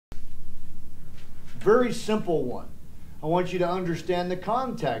Very simple one. I want you to understand the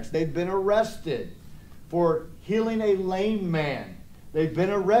context. They'd been arrested for healing a lame man. They'd been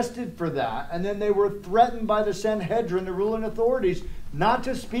arrested for that. And then they were threatened by the Sanhedrin, the ruling authorities, not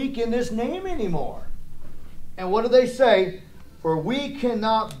to speak in this name anymore. And what do they say? For we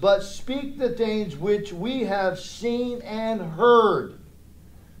cannot but speak the things which we have seen and heard.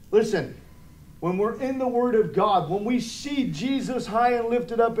 Listen, when we're in the Word of God, when we see Jesus high and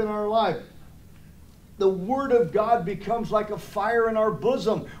lifted up in our life, the Word of God becomes like a fire in our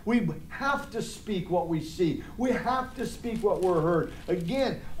bosom. We have to speak what we see. We have to speak what we're heard.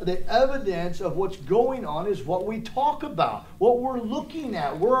 Again, the evidence of what's going on is what we talk about, what we're looking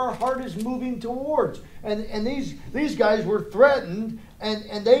at, where our heart is moving towards. And these guys were threatened,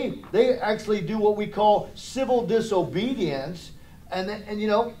 and they actually do what we call civil disobedience. And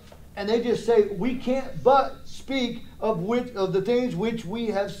they just say, we can't but speak of the things which we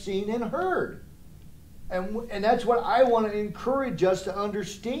have seen and heard. And that's what I want to encourage us to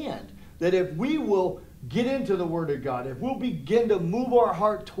understand. That if we will get into the Word of God, if we'll begin to move our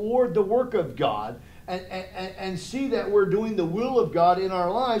heart toward the work of God and see that we're doing the will of God in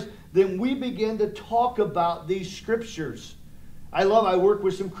our lives, then we begin to talk about these Scriptures. I work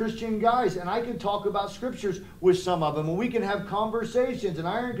with some Christian guys, and I can talk about Scriptures with some of them, and we can have conversations, and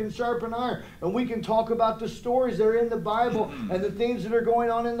iron can sharpen iron, and we can talk about the stories that are in the Bible and the things that are going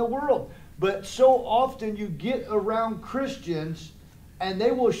on in the world. But so often you get around Christians and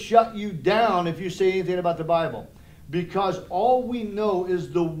they will shut you down if you say anything about the Bible. Because all we know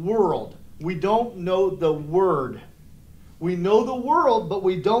is the world. We don't know the Word. We know the world, but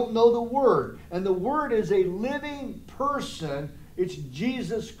we don't know the Word. And the Word is a living person. It's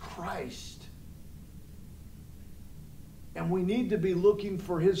Jesus Christ. And we need to be looking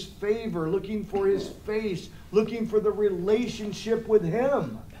for His favor, looking for His face, looking for the relationship with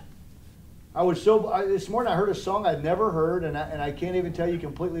Him. This morning I heard a song I'd never heard, and I can't even tell you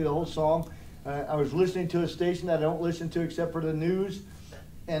completely the whole song. I was listening to a station that I don't listen to except for the news,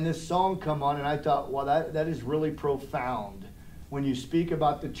 and this song come on, and I thought, well, that is really profound when you speak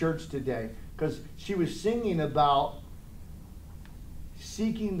about the church today, because she was singing about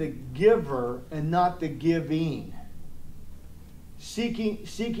seeking the giver and not the giving. Seeking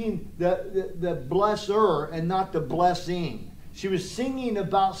the blesser and not the blessing. She was singing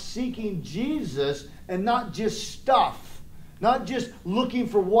about seeking Jesus and not just stuff. Not just looking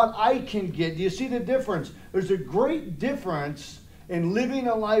for what I can get. Do you see the difference? There's a great difference in living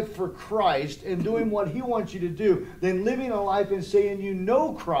a life for Christ and doing what He wants you to do than living a life and saying you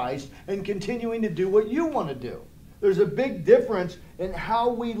know Christ and continuing to do what you want to do. There's a big difference in how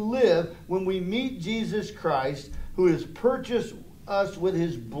we live when we meet Jesus Christ, who has purchased us with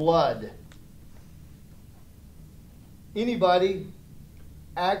His blood. Anybody?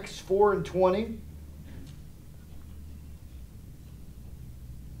 Acts 4 and 20.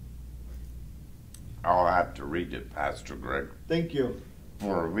 I'll have to read it, Pastor Greg. Thank you.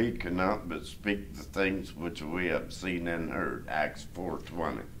 For we cannot but speak the things which we have seen and heard. Acts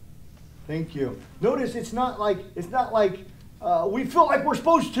 4:20. Thank you. Notice it's not like we feel like we're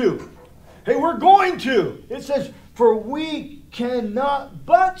supposed to. Hey, we're going to. It says, for we cannot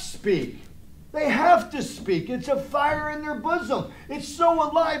but speak. They have to speak. It's a fire in their bosom. It's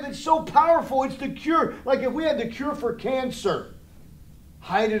so alive. It's so powerful. It's the cure. Like if we had the cure for cancer,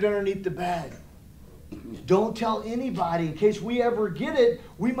 hide it underneath the bed. Don't tell anybody in case we ever get it.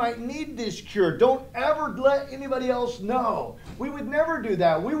 We might need this cure. Don't ever let anybody else know. We would never do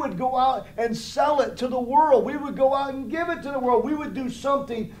that. We would go out and sell it to the world. We would go out and give it to the world. We would do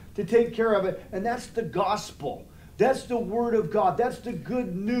something to take care of it. And that's the gospel. That's the Word of God. That's the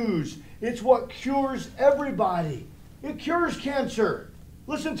good news. It's what cures everybody. It cures cancer.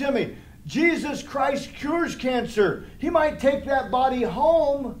 Listen to me. Jesus Christ cures cancer. He might take that body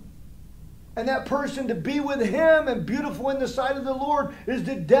home, and that person to be with Him and beautiful in the sight of the Lord is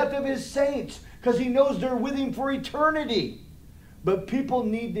the death of His saints, because He knows they're with Him for eternity. But people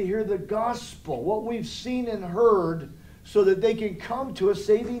need to hear the gospel, what we've seen and heard, so that they can come to a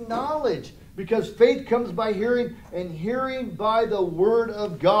saving knowledge. Because faith comes by hearing, and hearing by the Word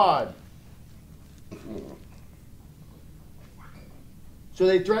of God. So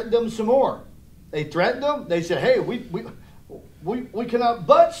they threatened them some more. They threatened them. They said, hey, we cannot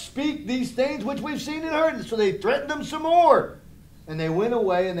but speak these things which we've seen and heard. So they threatened them some more. And they went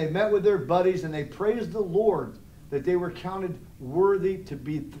away and they met with their buddies and they praised the Lord that they were counted worthy to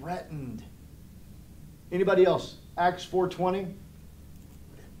be threatened. Anybody else? Acts 4:20.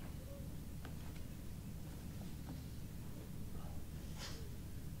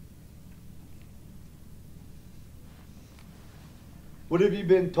 What have you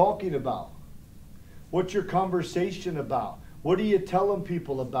been talking about? What's your conversation about? What are you telling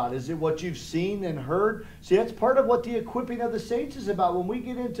people about? Is it what you've seen and heard? See, that's part of what the equipping of the saints is about. When we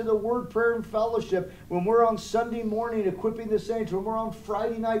get into the word, prayer, and fellowship, when we're on Sunday morning equipping the saints, when we're on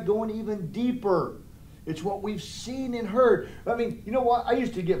Friday night going even deeper, it's what we've seen and heard. I mean, you know what? I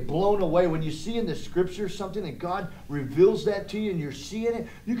used to get blown away when you see in the scripture something and God reveals that to you and you're seeing it.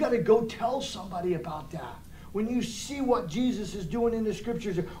 You got to go tell somebody about that. When you see what Jesus is doing in the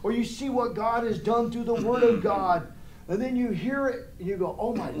scriptures, or you see what God has done through the word of God, and then you hear it and you go,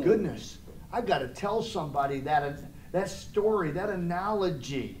 oh my goodness, I got to tell somebody that story, that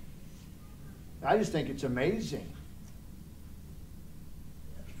analogy. I just think it's amazing.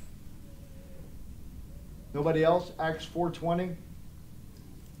 Nobody else? Acts 4:20.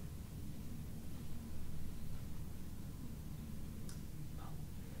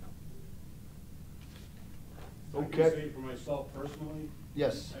 I can say for myself personally,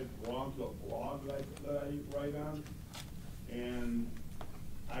 Yes. I belong to a blog that I write on, and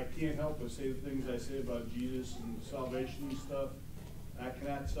I can't help but say the things I say about Jesus and salvation and stuff. I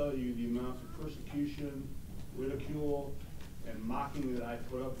cannot tell you the amount of persecution, ridicule, and mocking that I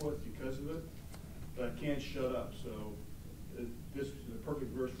put up with because of it, but I can't shut up. So this is the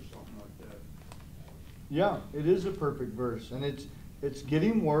perfect verse for something like that. Yeah, it is a perfect verse, and it's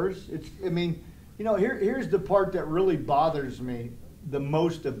getting worse. I mean, you know, here's the part that really bothers me the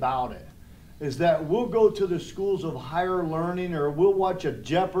most about it, is that we'll go to the schools of higher learning, or we'll watch a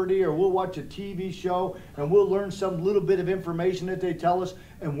Jeopardy, or we'll watch a TV show, and we'll learn some little bit of information that they tell us,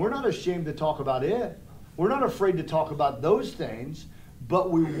 and we're not ashamed to talk about it. We're not afraid to talk about those things,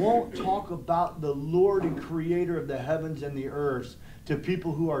 but we won't talk about the Lord and Creator of the heavens and the earth to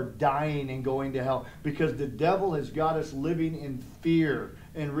people who are dying and going to hell, because the devil has got us living in fear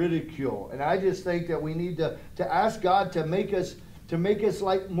and ridicule. And I just think that we need to ask God to make us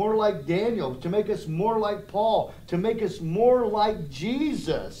more like Daniel, to make us more like Paul, to make us more like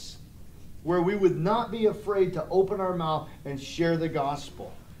Jesus, where we would not be afraid to open our mouth and share the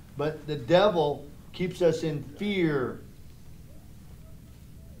gospel. But the devil keeps us in fear.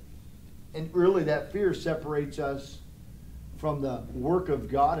 And really that fear separates us from the work of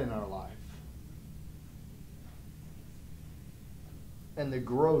God in our life and the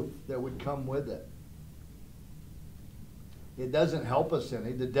growth that would come with it. It doesn't help us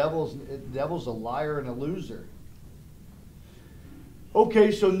any. The devil's a liar and a loser.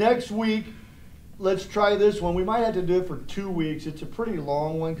 Okay, so next week, let's try this one. We might have to do it for 2 weeks. It's a pretty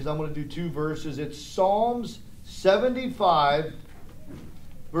long one because I'm going to do 2 verses. It's Psalms 75,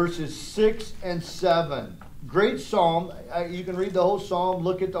 verses 6 and 7. Great psalm. You can read the whole psalm,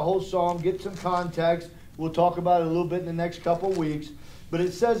 look at the whole psalm, get some context. We'll talk about it a little bit in the next couple weeks. But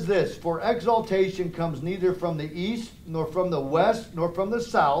it says this: for exaltation comes neither from the east, nor from the west, nor from the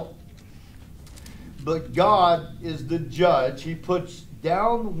south. But God is the judge. He puts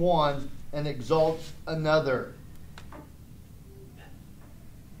down one and exalts another.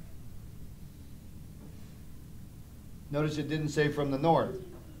 Notice it didn't say from the north.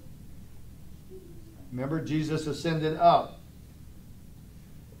 Remember, Jesus ascended up.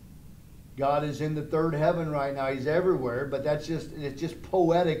 God is in the third heaven right now. He's everywhere, but it's just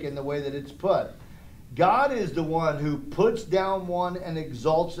poetic in the way that it's put. God is the one who puts down one and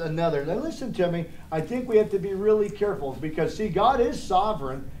exalts another. Now listen to me. I think we have to be really careful because, see, God is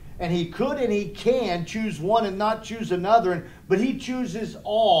sovereign, and He could and He can choose one and not choose another, but He chooses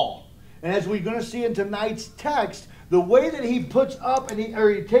all. And as we're going to see in tonight's text, the way that He puts up and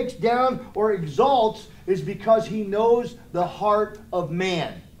He takes down or exalts is because He knows the heart of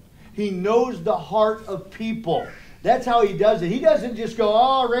man. He knows the heart of people. That's how He does it. He doesn't just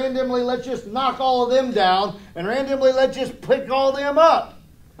go, randomly, let's just knock all of them down, and randomly, let's just pick all them up.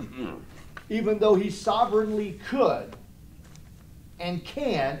 Even though He sovereignly could and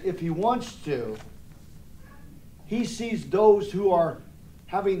can, if He wants to, He sees those who are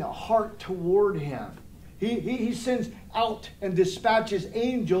having a heart toward Him. He sends out and dispatches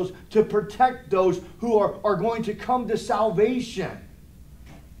angels to protect those who are going to come to salvation.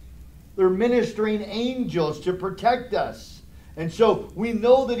 They're ministering angels to protect us. And so we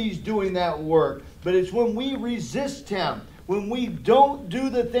know that He's doing that work. But it's when we resist Him, when we don't do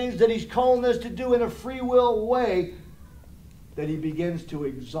the things that He's calling us to do in a free will way, that He begins to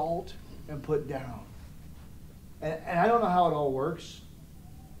exalt and put down. And I don't know how it all works,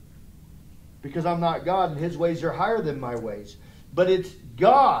 because I'm not God and His ways are higher than my ways. But it's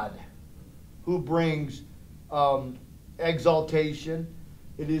God who brings exaltation.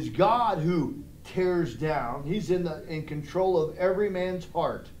 It is God who tears down. He's in control of every man's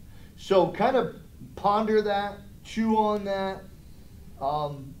heart. So kind of ponder that, chew on that.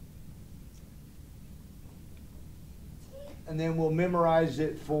 and then we'll memorize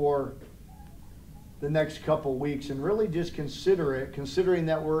it for the next couple weeks and really just consider it, considering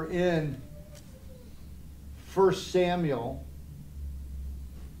that we're in 1 Samuel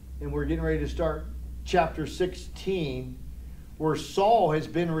and we're getting ready to start chapter 16, where Saul has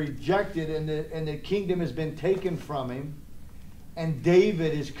been rejected and the kingdom has been taken from him, and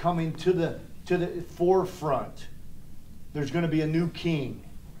David is coming to the forefront. There's going to be a new king.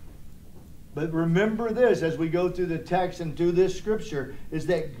 But remember this, as we go through the text and through this scripture, is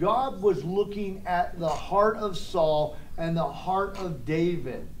that God was looking at the heart of Saul and the heart of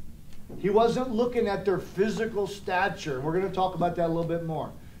David. He wasn't looking at their physical stature. We're going to talk about that a little bit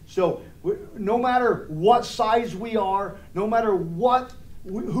more. So no matter what size we are, no matter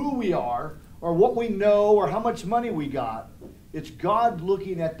who we are, or what we know, or how much money we got, it's God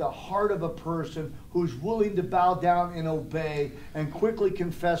looking at the heart of a person who's willing to bow down and obey and quickly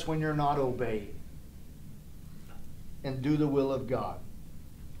confess when you're not obeying and do the will of God.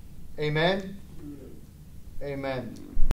 Amen? Amen.